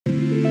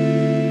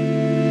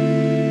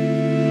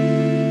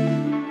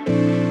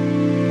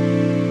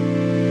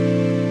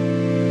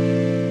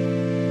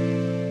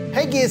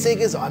Gear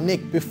Seekers, I'm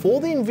Nick. Before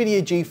the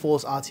NVIDIA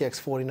GeForce RTX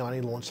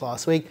 4090 launched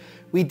last week,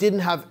 we didn't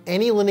have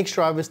any Linux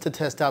drivers to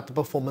test out the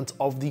performance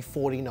of the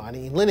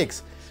 4090 in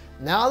Linux.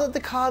 Now that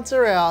the cards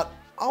are out,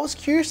 I was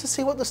curious to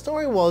see what the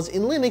story was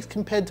in Linux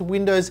compared to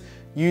Windows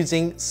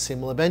using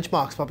similar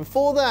benchmarks. But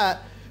before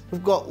that,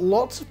 we've got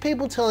lots of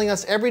people telling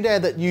us every day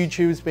that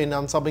YouTube's been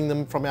unsubbing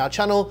them from our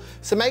channel,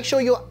 so make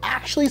sure you're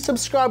actually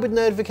subscribed with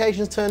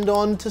notifications turned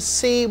on to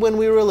see when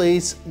we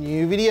release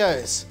new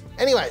videos.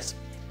 Anyways,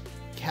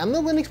 can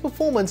the Linux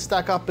performance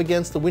stack up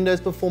against the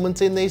Windows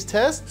performance in these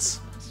tests?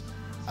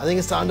 I think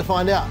it's time to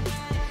find out.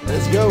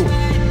 Let's go.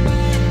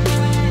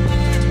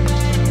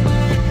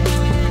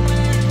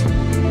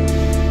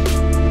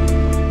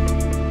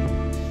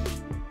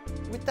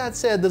 With that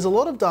said, there's a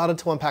lot of data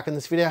to unpack in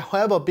this video.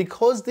 However,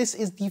 because this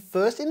is the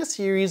first in a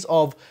series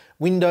of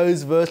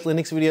Windows versus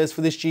Linux videos for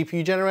this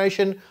GPU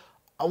generation,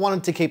 I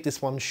wanted to keep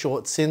this one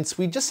short since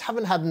we just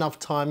haven't had enough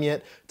time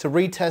yet to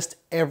retest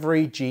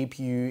every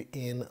GPU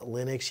in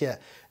Linux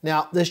yet.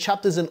 Now, there's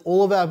chapters in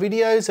all of our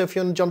videos, so if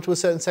you want to jump to a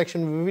certain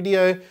section of a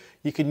video,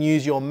 you can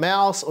use your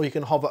mouse or you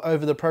can hover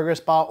over the progress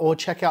bar or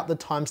check out the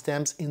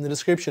timestamps in the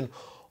description.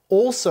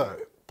 Also,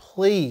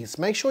 please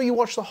make sure you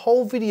watch the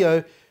whole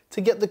video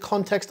to get the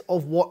context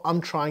of what I'm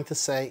trying to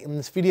say in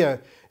this video.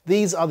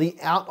 These are the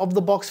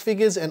out-of-the-box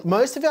figures, and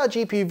most of our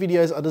GPU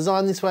videos are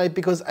designed this way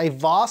because a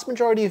vast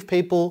majority of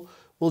people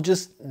will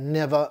just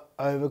never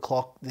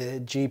overclock their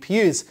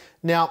GPUs.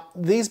 Now,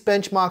 these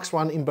benchmarks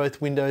run in both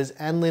Windows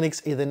and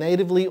Linux, either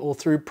natively or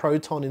through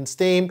Proton in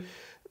Steam.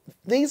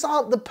 These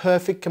aren't the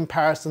perfect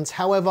comparisons.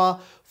 However,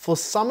 for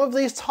some of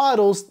these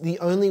titles, the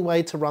only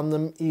way to run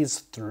them is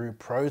through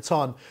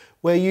Proton.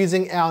 We're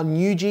using our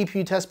new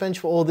GPU test bench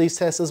for all these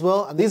tests as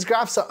well. And these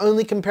graphs are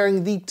only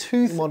comparing the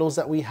two models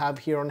that we have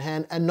here on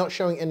hand and not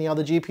showing any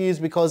other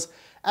GPUs because,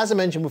 as I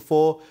mentioned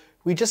before,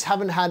 we just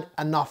haven't had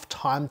enough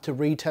time to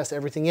retest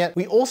everything yet.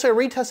 We also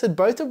retested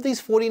both of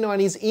these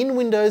 4090s in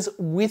Windows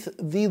with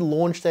the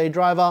launch day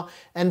driver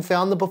and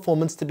found the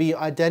performance to be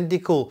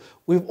identical.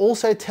 We've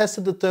also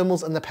tested the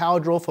thermals and the power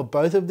draw for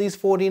both of these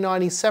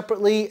 4090s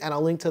separately, and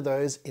I'll link to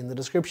those in the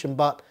description.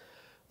 But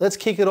let's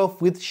kick it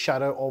off with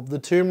Shadow of the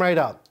Tomb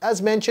Raider.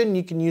 As mentioned,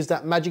 you can use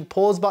that magic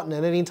pause button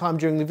at any time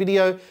during the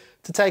video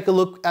to take a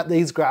look at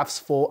these graphs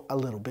for a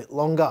little bit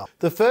longer.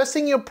 The first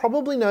thing you're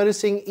probably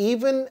noticing,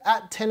 even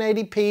at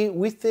 1080p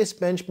with this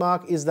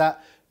benchmark, is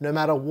that no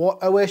matter what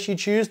OS you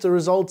choose, the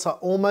results are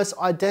almost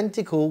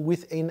identical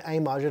within a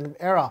margin of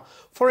error.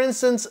 For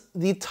instance,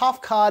 the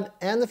Tough card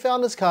and the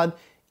Founders card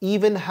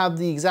even have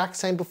the exact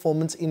same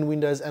performance in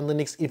Windows and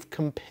Linux if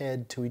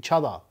compared to each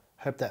other.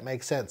 Hope that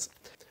makes sense.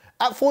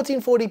 At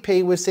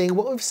 1440p, we're seeing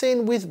what we've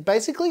seen with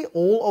basically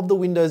all of the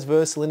Windows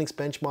versus Linux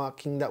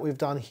benchmarking that we've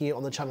done here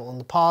on the channel in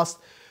the past.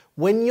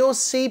 When you're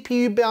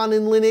CPU bound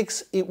in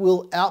Linux, it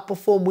will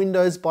outperform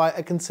Windows by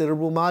a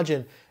considerable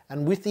margin.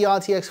 And with the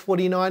RTX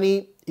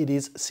 4090, it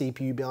is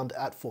CPU bound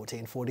at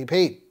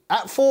 1440p.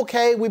 At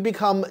 4K, we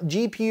become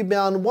GPU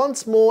bound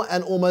once more,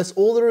 and almost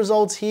all the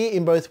results here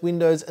in both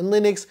Windows and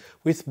Linux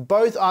with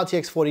both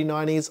RTX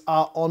 4090s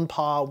are on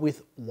par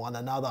with one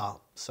another.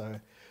 So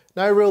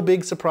no real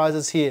big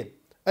surprises here.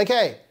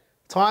 Okay,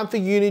 time for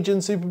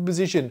Unigine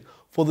superposition.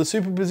 For the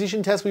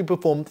superposition test, we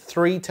performed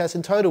 3 tests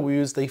in total. We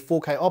used the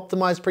 4K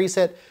optimized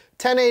preset,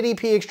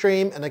 1080p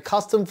extreme, and a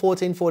custom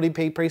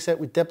 1440p preset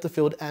with depth of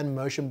field and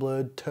motion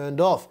blur turned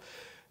off.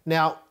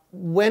 Now,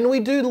 when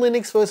we do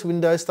Linux versus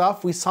Windows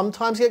stuff, we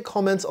sometimes get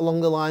comments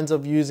along the lines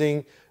of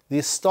using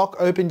the stock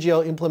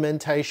OpenGL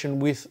implementation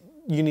with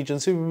Unigine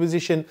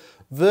superposition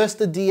versus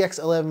the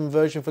DX11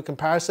 version for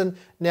comparison.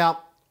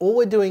 Now, all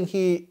we're doing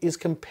here is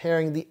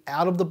comparing the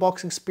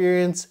out-of-the-box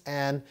experience,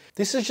 and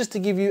this is just to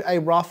give you a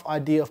rough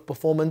idea of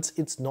performance.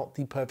 It's not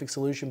the perfect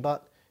solution,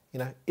 but you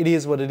know, it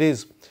is what it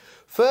is.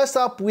 First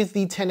up with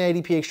the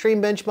 1080p extreme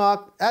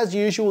benchmark, as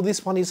usual,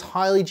 this one is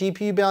highly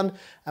GPU bound,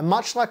 and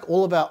much like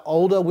all of our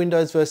older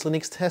Windows versus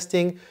Linux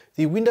testing,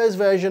 the Windows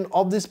version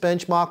of this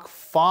benchmark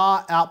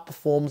far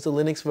outperforms the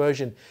Linux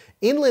version.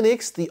 In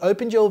Linux, the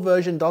OpenGL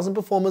version doesn't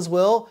perform as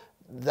well.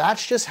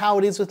 That's just how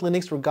it is with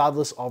Linux,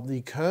 regardless of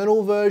the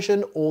kernel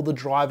version or the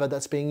driver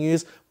that's being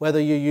used, whether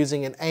you're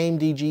using an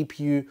AMD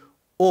GPU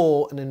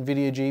or an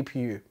NVIDIA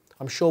GPU.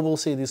 I'm sure we'll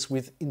see this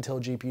with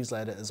Intel GPUs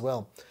later as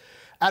well.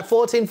 At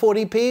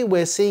 1440p,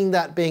 we're seeing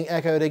that being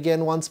echoed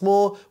again once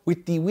more,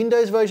 with the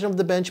Windows version of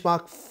the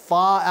benchmark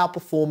far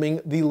outperforming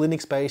the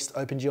Linux-based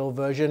OpenGL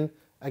version.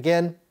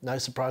 Again, no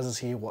surprises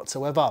here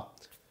whatsoever.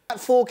 At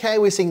 4K,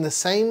 we're seeing the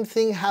same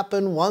thing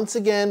happen once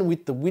again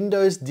with the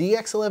Windows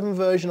DX11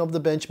 version of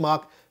the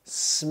benchmark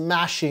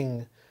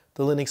smashing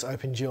the Linux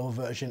OpenGL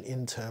version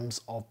in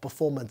terms of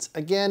performance.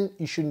 Again,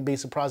 you shouldn't be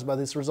surprised by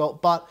this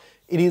result, but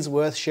it is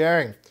worth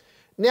sharing.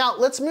 Now,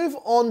 let's move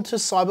on to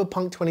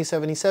Cyberpunk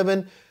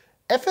 2077.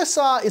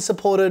 FSR is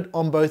supported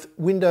on both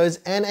Windows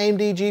and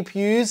AMD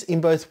GPUs in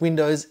both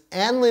Windows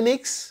and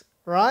Linux,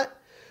 right?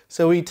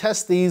 So we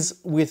test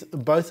these with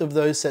both of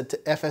those set to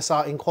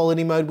FSR in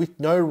quality mode with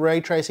no ray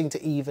tracing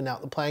to even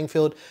out the playing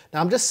field.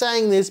 Now I'm just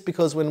saying this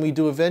because when we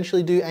do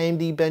eventually do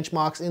AMD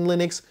benchmarks in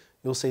Linux,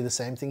 you'll see the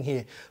same thing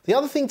here. The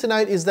other thing to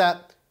note is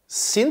that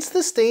since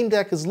the Steam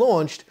Deck has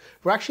launched,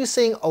 we're actually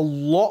seeing a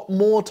lot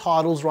more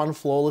titles run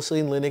flawlessly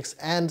in Linux,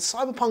 and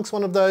Cyberpunk's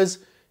one of those.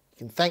 You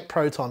can thank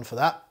Proton for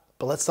that.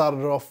 But let's start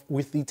it off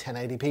with the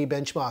 1080p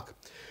benchmark.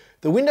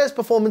 The Windows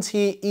performance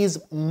here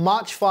is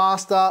much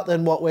faster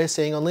than what we're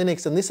seeing on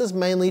Linux, and this is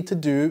mainly to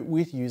do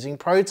with using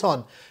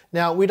Proton.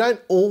 Now, we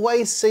don't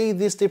always see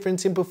this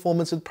difference in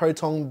performance with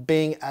Proton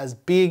being as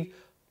big,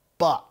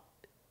 but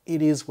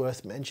it is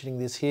worth mentioning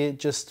this here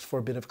just for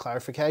a bit of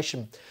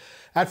clarification.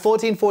 At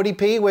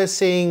 1440p, we're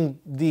seeing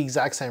the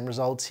exact same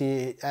results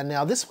here. And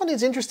now this one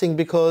is interesting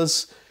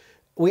because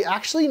we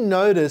actually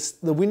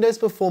noticed the Windows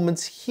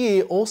performance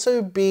here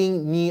also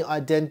being near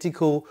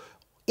identical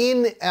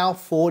in our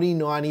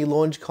 4090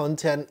 launch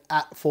content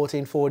at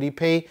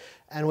 1440p,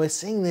 and we're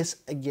seeing this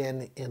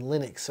again in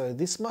Linux. So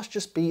this must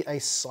just be a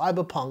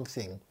Cyberpunk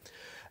thing.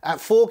 At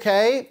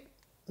 4K,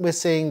 we're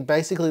seeing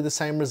basically the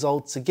same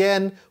results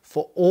again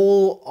for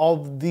all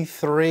of the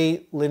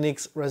 3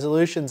 Linux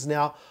resolutions.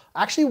 Now,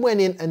 I actually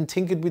went in and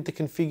tinkered with the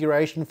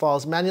configuration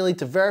files manually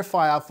to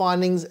verify our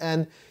findings,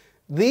 and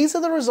these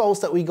are the results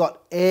that we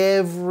got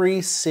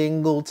every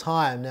single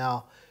time.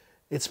 Now,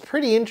 it's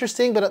pretty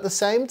interesting, but at the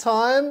same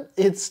time,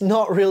 it's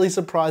not really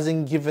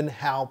surprising given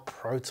how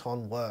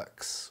Proton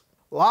works.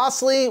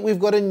 Lastly, we've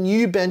got a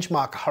new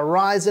benchmark,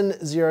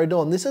 Horizon Zero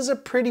Dawn. This is a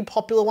pretty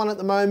popular one at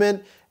the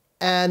moment,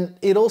 and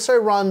it also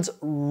runs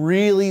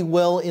really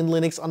well in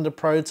Linux under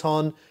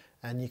Proton,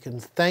 and you can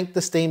thank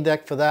the Steam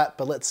Deck for that,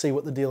 but let's see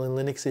what the deal in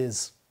Linux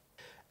is.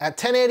 At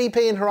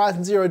 1080p in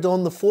Horizon Zero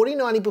Dawn, the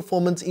 4090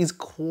 performance is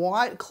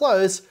quite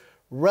close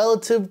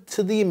relative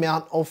to the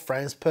amount of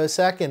frames per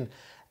second.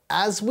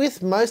 As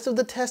with most of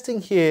the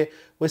testing here,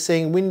 we're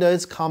seeing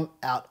Windows come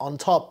out on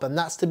top, and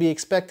that's to be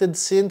expected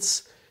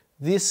since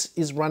this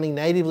is running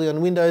natively on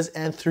Windows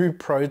and through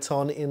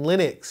Proton in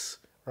Linux,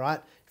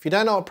 right? If you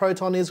don't know what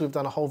Proton is, we've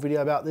done a whole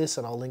video about this,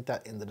 and I'll link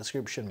that in the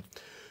description.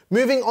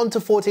 Moving on to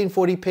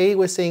 1440p,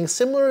 we're seeing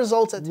similar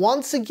results.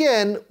 Once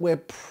again, we're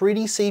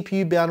pretty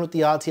CPU bound with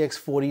the RTX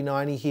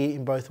 4090 here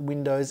in both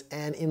Windows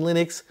and in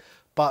Linux,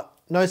 but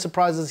no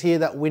surprises here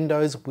that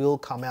Windows will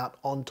come out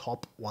on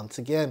top once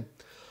again.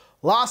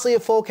 Lastly,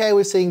 at 4K,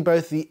 we're seeing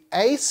both the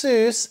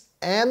Asus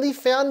and the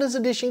Founders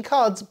Edition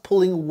cards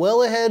pulling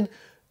well ahead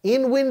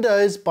in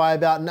Windows by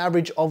about an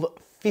average of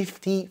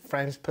 50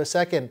 frames per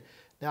second.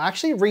 Now, I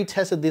actually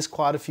retested this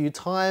quite a few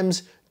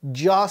times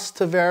just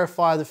to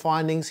verify the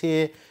findings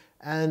here,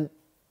 and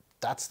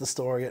that's the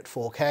story at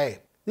 4K.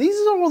 These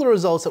are all the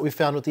results that we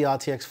found with the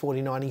RTX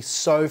 4090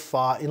 so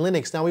far in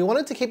Linux. Now, we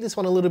wanted to keep this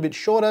one a little bit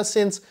shorter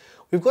since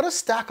we've got a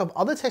stack of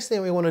other testing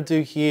that we want to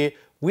do here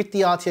with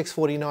the RTX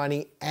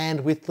 4090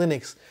 and with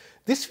Linux.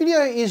 This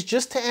video is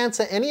just to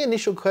answer any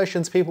initial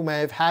questions people may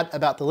have had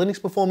about the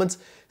Linux performance,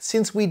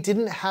 since we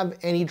didn't have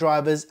any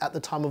drivers at the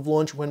time of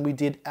launch when we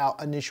did our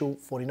initial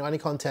 4090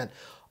 content.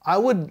 I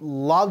would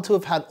love to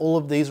have had all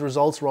of these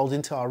results rolled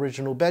into our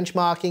original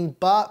benchmarking,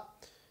 but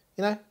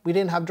you know, we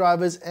didn't have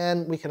drivers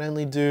and we can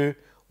only do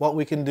what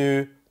we can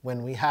do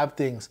when we have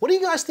things. What do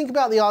you guys think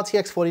about the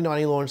RTX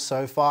 4090 launch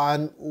so far?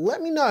 And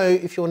let me know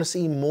if you want to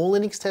see more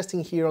Linux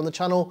testing here on the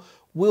channel.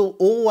 We'll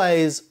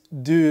always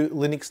do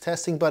Linux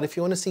testing, but if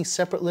you want to see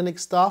separate Linux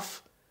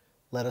stuff,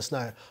 let us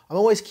know. I'm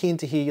always keen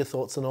to hear your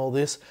thoughts on all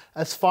this.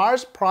 As far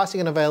as pricing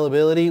and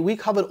availability, we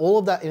covered all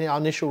of that in our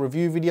initial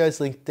review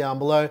videos linked down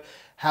below.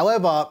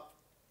 However,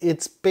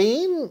 it's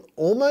been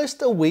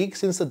almost a week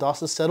since the dust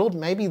has settled,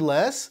 maybe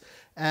less.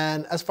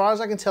 And as far as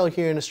I can tell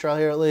here in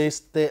Australia at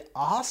least, there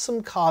are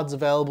some cards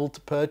available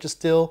to purchase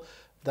still.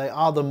 They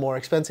are the more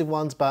expensive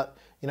ones, but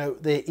you know,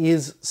 there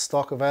is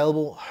stock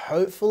available.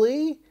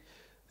 Hopefully,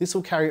 this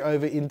will carry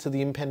over into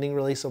the impending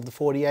release of the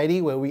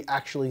 4080 where we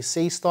actually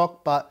see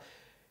stock, but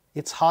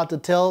it's hard to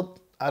tell.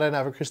 I don't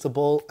have a crystal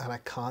ball and I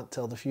can't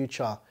tell the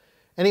future.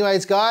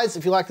 Anyways, guys,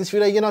 if you like this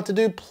video, you know what to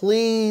do.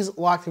 Please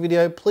like the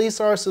video. Please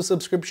throw us a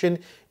subscription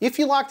if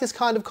you like this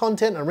kind of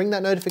content, and ring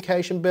that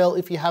notification bell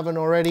if you haven't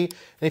already. And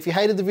if you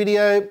hated the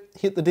video,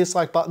 hit the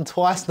dislike button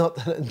twice. Not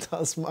that it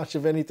does much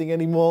of anything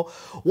anymore.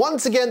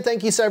 Once again,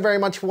 thank you so very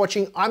much for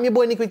watching. I'm your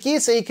boy Nick with Gear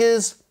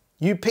Seekers.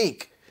 You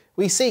peek,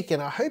 we seek,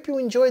 and I hope you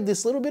enjoyed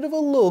this little bit of a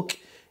look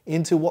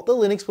into what the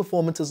Linux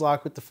performance is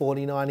like with the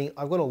 4090.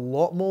 I've got a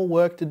lot more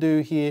work to do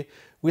here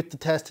with the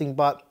testing,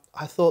 but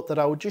I thought that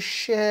I would just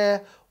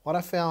share what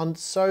I found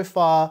so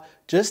far,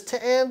 just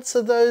to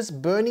answer those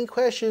burning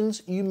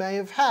questions you may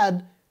have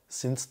had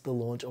since the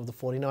launch of the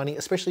 4090,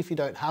 especially if you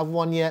don't have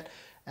one yet.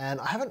 And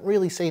I haven't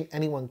really seen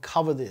anyone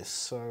cover this,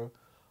 so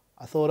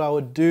I thought I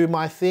would do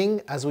my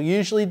thing as we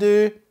usually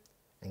do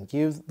and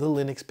give the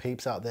Linux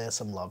peeps out there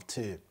some love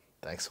too.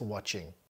 Thanks for watching.